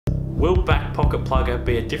will Back Pocket Plugger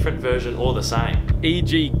be a different version or the same?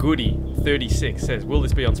 E.G. Goody 36 says, will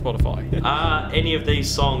this be on Spotify? Are any of these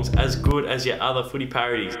songs as good as your other footy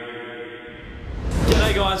parodies?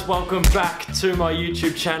 G'day guys, welcome back to my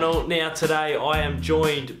YouTube channel. Now today I am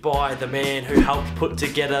joined by the man who helped put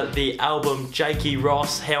together the album, Jakey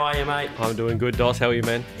Ross. How are you, mate? I'm doing good, Dos. How are you,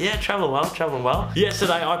 man? Yeah, travelling well, travelling well.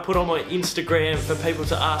 Yesterday I put on my Instagram for people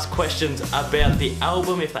to ask questions about the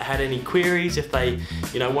album, if they had any queries, if they,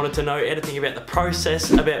 wanted to know anything about the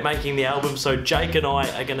process about making the album. So Jake and I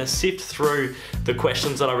are gonna sift through the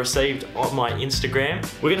questions that I received on my Instagram.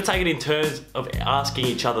 We're gonna take it in turns of asking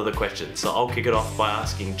each other the questions. So I'll kick it off by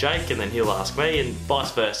asking Jake and then he'll ask me and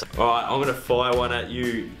vice versa. All right, I'm gonna fire one at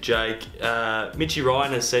you, Jake. Mitchy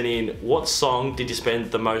Ryan has sent in, what song did you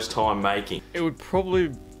spend the most time making? It would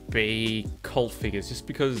probably be Cold Figures, just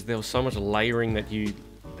because there was so much layering that you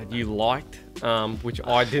liked, which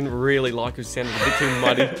I didn't really like. It sounded a bit too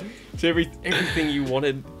muddy. So everything you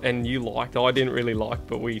wanted and you liked, I didn't really like,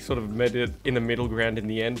 but we sort of met it in the middle ground in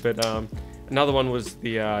the end. But another one was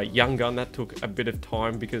the Young Gun. That took a bit of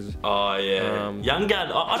time because... Oh yeah, Young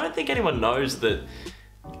Gun. I don't think anyone knows that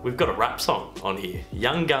we've got a rap song on here.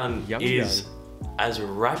 Young Gun is as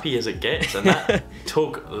rappy as it gets, and that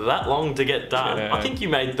took that long to get done. Yeah. I think you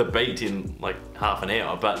made the beat in like half an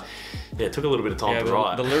hour, but yeah, it took a little bit of time to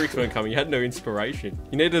write. The lyrics weren't coming. You had no inspiration.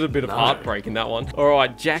 You needed a bit of heartbreak in that one. All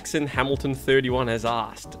right, Jackson Hamilton 31 has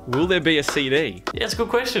asked, will there be a CD? Yeah, it's a good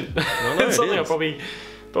question. It's something I'll probably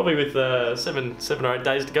with 7 or 8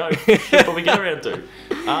 days to go, should probably get around to.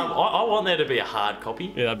 I want there to be a hard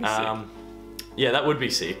copy. Yeah, that'd be sick. Yeah, that would be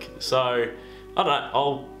sick. So, I don't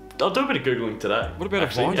know, I'll do a bit of Googling today. What about a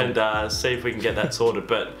vinyl? And see if we can get that sorted,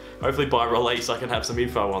 but hopefully by release I can have some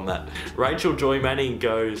info on that. Rachel Joy Manning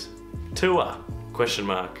goes, tour, question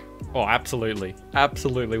mark. Oh, absolutely.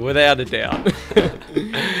 Absolutely, without a doubt.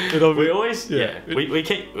 We always, we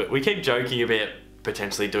keep joking about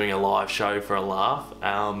potentially doing a live show for a laugh.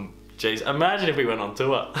 Geez, imagine if we went on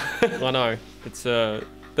tour. I know, it's that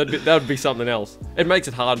would be something else. It makes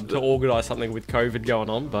it hard to organise something with COVID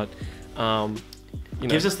going on, but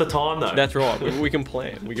gives us the time though. That's right. We can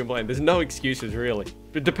plan. We can plan. There's no excuses really.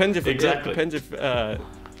 It depends if you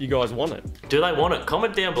guys want it. Do they want it?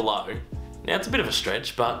 Comment down below. Now it's a bit of a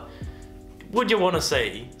stretch, but would you want to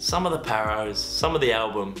see some of the paros, some of the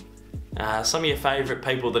album, some of your favourite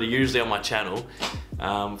people that are usually on my channel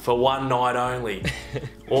for one night only,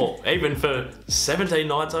 or even for 17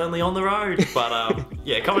 nights only on the road? But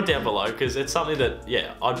yeah, comment down below because it's something that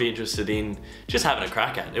I'd be interested in just having a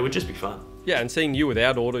crack at. It would just be fun. Yeah, and seeing you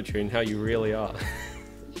without auto-tune, how you really are.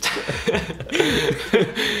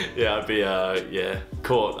 Yeah, I'd be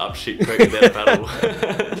caught up shit creek without a paddle.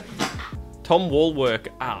 Tom Wallwork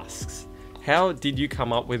asks, how did you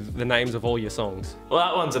come up with the names of all your songs? Well,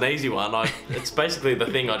 that one's an easy one. It's basically the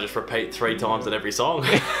thing I just repeat 3 times at every song.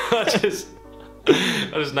 I just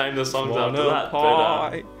name the songs after that.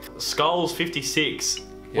 But, Skulls 56. Yep.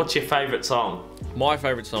 What's your favourite song? My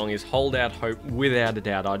favourite song is Hold Out Hope, without a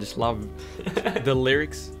doubt. I just love the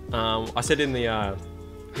lyrics. I said in the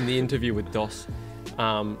interview with Dos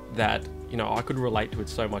that I could relate to it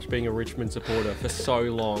so much, being a Richmond supporter for so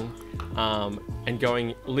long, and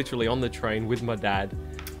going literally on the train with my dad.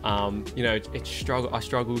 I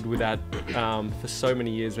struggled with that for so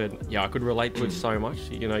many years, but I could relate to it so much.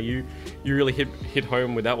 You really hit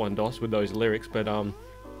home with that one, Dos, with those lyrics. But I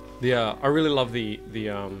really love the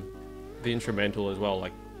instrumental as well.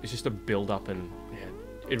 Like, it's just a build up and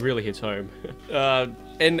it really hits home.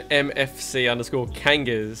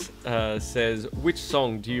 NMFC_Kangas says, which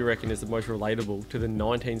song do you reckon is the most relatable to the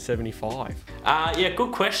 1975? Yeah,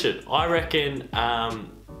 good question. I reckon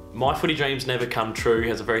My Footy Dreams Never Come True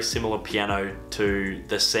has a very similar piano to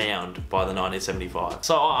The Sound by the 1975.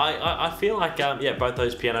 So I feel like, both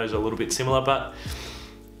those pianos are a little bit similar, but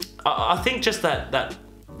I think just that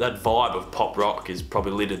vibe of pop rock is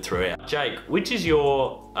probably littered throughout. Jake, which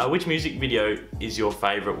music video is your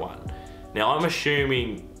favourite one? Now I'm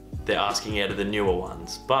assuming they're asking out of the newer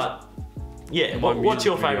ones, but yeah, what's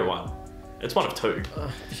your favourite one? It's one of 2.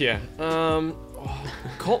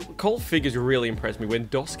 Cold Figures really impressed me when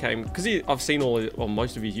Dos came, because I've seen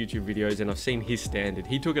most of his YouTube videos and I've seen his standard.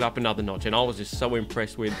 He took it up another notch, and I was just so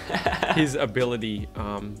impressed with his ability,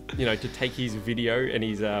 to take his video and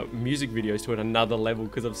his music videos to another level.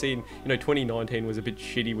 Because I've seen, 2019 was a bit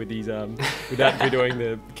shitty with his with that videoing.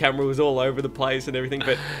 The camera was all over the place and everything.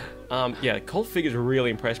 But Cold Figures really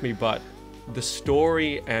impressed me. But the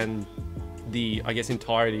story and the, I guess,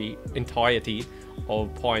 entirety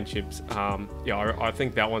of Pie and Chips, yeah, I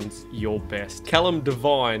think that one's your best. Callum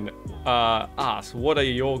Devine asks, what are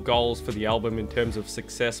your goals for the album in terms of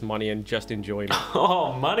success, money, and just enjoyment?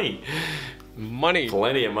 Oh, money. Money.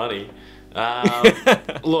 Plenty of money.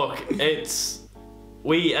 Look,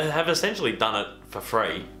 we have essentially done it for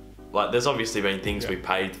free. Like, there's obviously been things we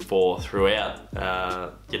paid for throughout,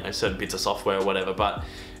 you know, certain bits of software or whatever, but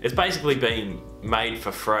it's basically been made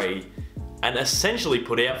for free and essentially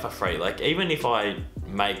put out for free. Like, even if I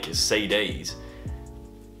make CDs,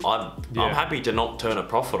 I'm happy to not turn a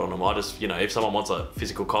profit on them. I just, you know, if someone wants a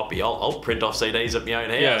physical copy, I'll print off CDs at my own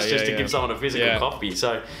house just to give someone a physical copy.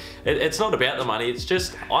 So it's not about the money. It's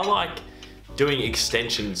just, I like doing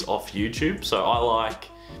extensions off YouTube. So I like,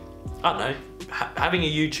 I don't know, having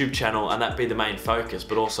a YouTube channel and that be the main focus,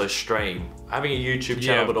 but also stream. Having a YouTube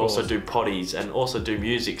channel, but also do potties and also do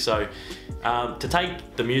music. So to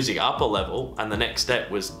take the music up a level, and the next step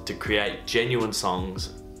was to create genuine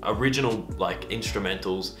songs, original like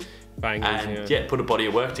instrumentals, bangers, and put a body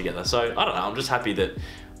of work together. So I don't know, I'm just happy that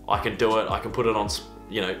I can do it. I can put it on,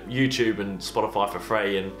 you know, YouTube and Spotify for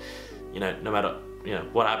free, and you know, no matter, you know,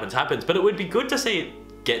 what happens. But it would be good to see it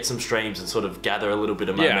get some streams and sort of gather a little bit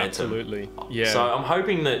of momentum. Yeah, absolutely. Yeah. So I'm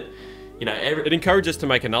hoping that, you know, it encourages to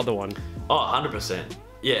make another one. Oh, 100%.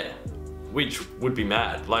 Yeah. Which would be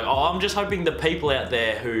mad. Like, I'm just hoping the people out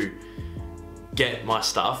there who get my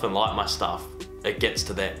stuff and like my stuff, it gets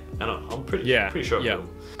to them. And I'm pretty sure it will.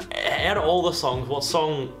 Out of all the songs, what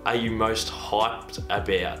song are you most hyped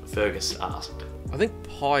about? Fergus asked. I think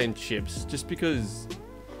Pie and Chips, just because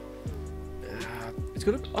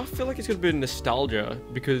I feel like it's got a bit of nostalgia,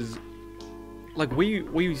 because like we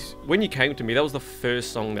when you came to me, that was the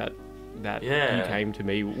first song that you came to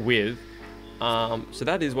me with. So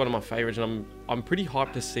that is one of my favorites, and I'm pretty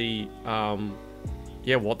hyped to see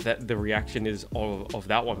what the reaction is of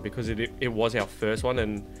that one, because it was our first one,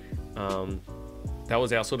 and that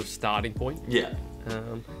was our sort of starting point. Yeah.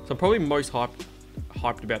 So I'm probably most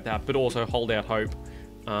hyped about that, but also Hold Out Hope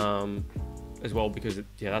as well, because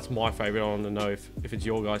that's my favorite. I want to know if it's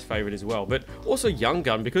your guys' favorite as well. But also Young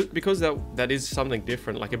Gun, because that is something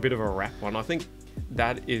different, like a bit of a rap one. I think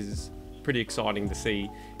that is pretty exciting to see,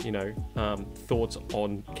 you know, thoughts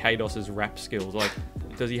on Kados's rap skills. Like,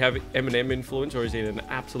 does he have Eminem influence, or is he an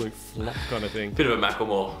absolute flop kind of thing? Bit of a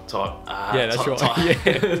Macklemore type.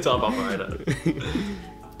 Type operator.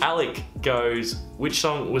 Alec goes, which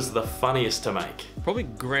song was the funniest to make? Probably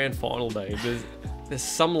Grand Final Day. There's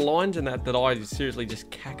some lines in that I seriously just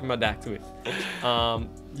cack my dack with.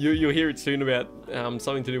 You'll hear it soon about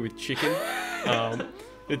something to do with chicken.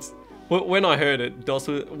 It's when I heard it, Dos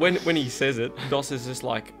was, when he says it, Dos is just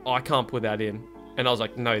like, I can't put that in, and I was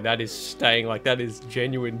like, no, that is staying. Like, that is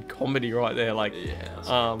genuine comedy right there. Like, that's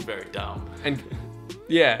very dumb. And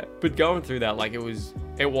but going through that, like, it was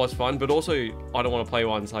fun, but also I don't want to play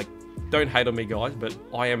ones like, don't hate on me, guys, but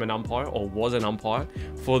I am an umpire, or was an umpire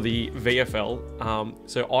for the VFL.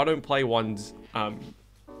 So I don't play ones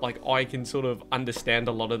like, I can sort of understand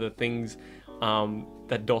a lot of the things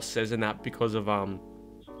that Dos says in that, because of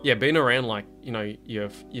being around, like, you know, your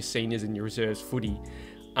seniors and your reserves footy.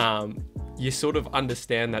 You sort of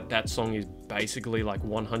understand that song is basically like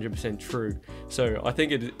 100% true. So I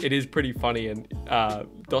think it is pretty funny, and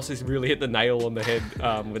Dos has really hit the nail on the head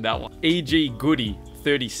with that one. E.G. Goody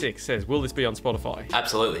 36 says, will this be on Spotify?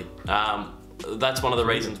 Absolutely. That's one of the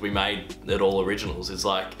reasons we made it all originals. Is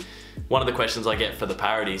like, one of the questions I get for the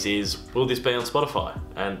parodies is, will this be on Spotify?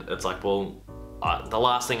 And it's like, well, the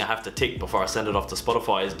last thing I have to tick before I send it off to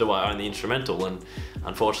Spotify is, do I own the instrumental? And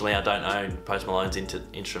unfortunately, I don't own Post Malone's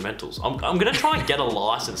instrumentals. I'm going to try and get a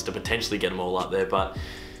license to potentially get them all up there. But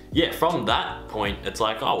yeah, from that point, it's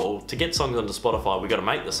like, oh, well, to get songs onto Spotify, we got to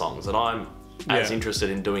make the songs. And I'm as interested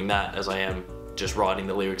in doing that as I am just writing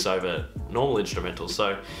the lyrics over normal instrumentals.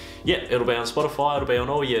 So yeah, it'll be on Spotify, it'll be on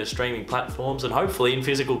all your streaming platforms, and hopefully in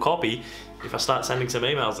physical copy if I start sending some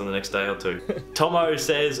emails in the next day or two. Tomo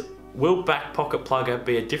says, will Back Pocket Plugger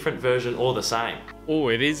be a different version or the same? Oh,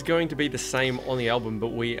 it is going to be the same on the album,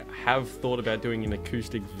 but we have thought about doing an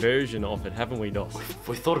acoustic version of it, haven't we, Dos?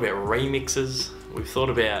 We've thought about remixes. We've thought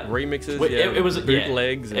about remixes. It was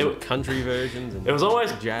bootlegs and country versions. And it was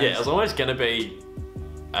always jazz. it was always going to be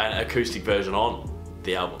an acoustic version on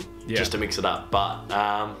the album, just to mix it up. But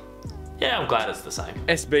yeah, I'm glad it's the same.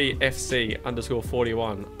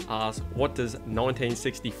 SBFC_41 asks, what does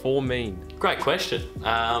 1964 mean? Great question. The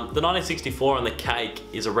 1964 on the cake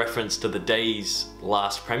is a reference to the D's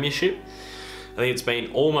last premiership. I think it's been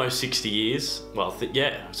almost 60 years. Well,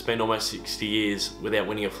 it's been almost 60 years without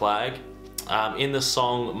winning a flag. In the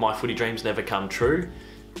song My Footy Dreams Never Come True,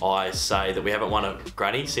 I say that we haven't won a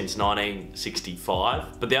granny since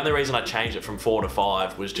 1965. But the only reason I changed it from 4 to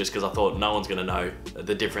 5 was just because I thought no one's going to know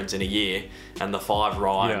the difference in a year, and the 5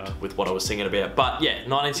 rhymed with what I was singing about. But yeah,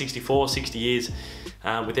 1964, 60 years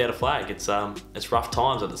without a flag. It's rough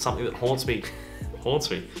times, and it's something that haunts me.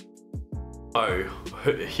 Oh,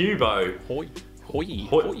 Hubo.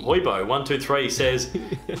 Hoibo123 says,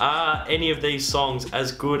 are any of these songs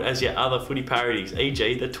as good as your other footy parodies,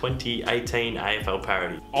 e.g. the 2018 AFL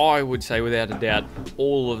parody? I would say without a doubt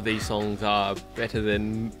all of these songs are better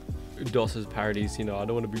than Doss's parodies. You know, I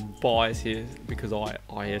don't want to be biased here because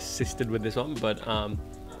I assisted with this one, but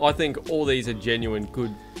I think all these are genuine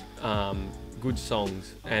good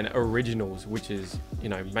songs and originals, which is, you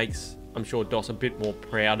know, makes, I'm sure, Doss a bit more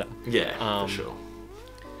prouder. Yeah, for sure.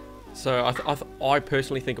 So I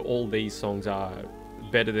personally think all these songs are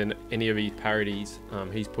better than any of his parodies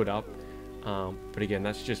he's put up. But again,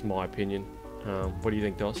 that's just my opinion. What do you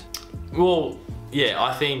think, Doss? Well, yeah,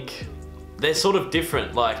 I think they're sort of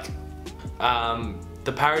different. Like,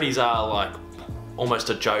 the parodies are like almost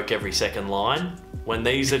a joke every second line, when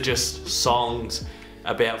these are just songs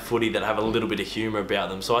about footy that have a little bit of humour about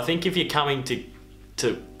them. So I think if you're coming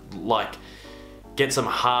to like get some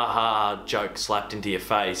ha joke slapped into your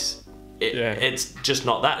face, it's just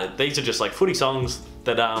not that. These are just like footy songs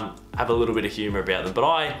that have a little bit of humour about them. But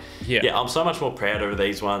I'm so much more proud of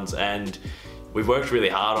these ones, and we've worked really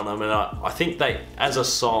hard on them, and I think they, as a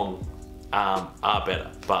song, are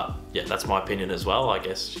better. But yeah, that's my opinion as well. I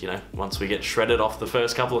guess, you know, once we get shredded off the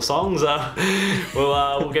first couple of songs,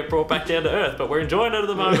 we'll get brought back down to earth. But we're enjoying it at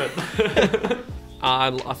the moment.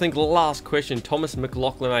 I think last question, Thomas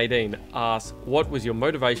McLaughlin 18 asks, what was your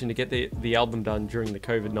motivation to get the album done during the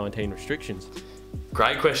COVID-19 restrictions?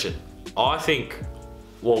 Great question. I think,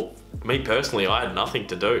 well, me personally, I had nothing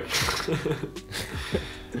to do.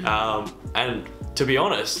 And to be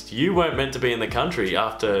honest, you weren't meant to be in the country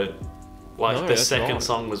after the second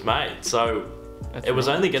song was made. So it was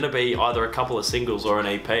only going to be either a couple of singles or an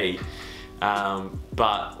EP.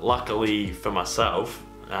 But luckily for myself,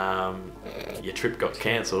 your trip got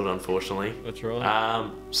cancelled, unfortunately. That's right.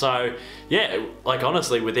 So yeah, like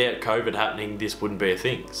honestly, without COVID happening, this wouldn't be a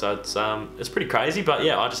thing. So it's pretty crazy, but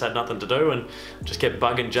yeah, I just had nothing to do and just kept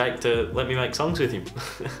bugging Jake to let me make songs with him.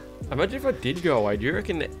 Imagine if I did go away. Do you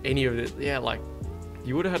reckon any of it? Yeah, like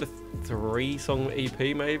you would have had a 3-song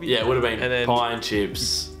EP maybe. Yeah, it would have been Pie and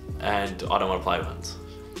Chips and I Don't Want to Play Ones.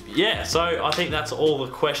 Yeah, so I think that's all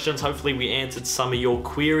the questions. Hopefully we answered some of your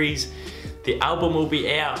queries. The album will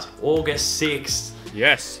be out August 6th.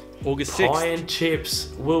 Yes, August 6th. Pie and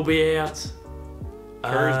Chips will be out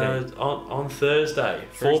Thursday. On Thursday,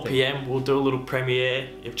 4 p.m. We'll do a little premiere.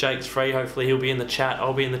 If Jake's free, hopefully he'll be in the chat.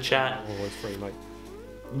 I'll be in the chat. Always free, mate.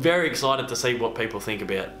 Very excited to see what people think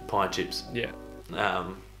about Pie and Chips. Yeah.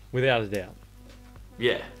 Without a doubt.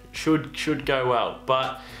 Yeah, should go well.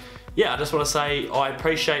 But yeah, I just want to say I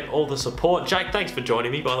appreciate all the support. Jake, thanks for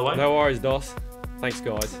joining me, by the way. No worries, Doss. Thanks,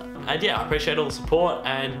 guys. And yeah, I appreciate all the support,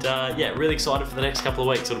 and yeah, really excited for the next couple of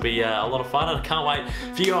weeks. It'll be a lot of fun, and I can't wait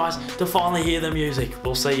for you guys to finally hear the music.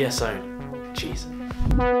 We'll see you soon. Cheers.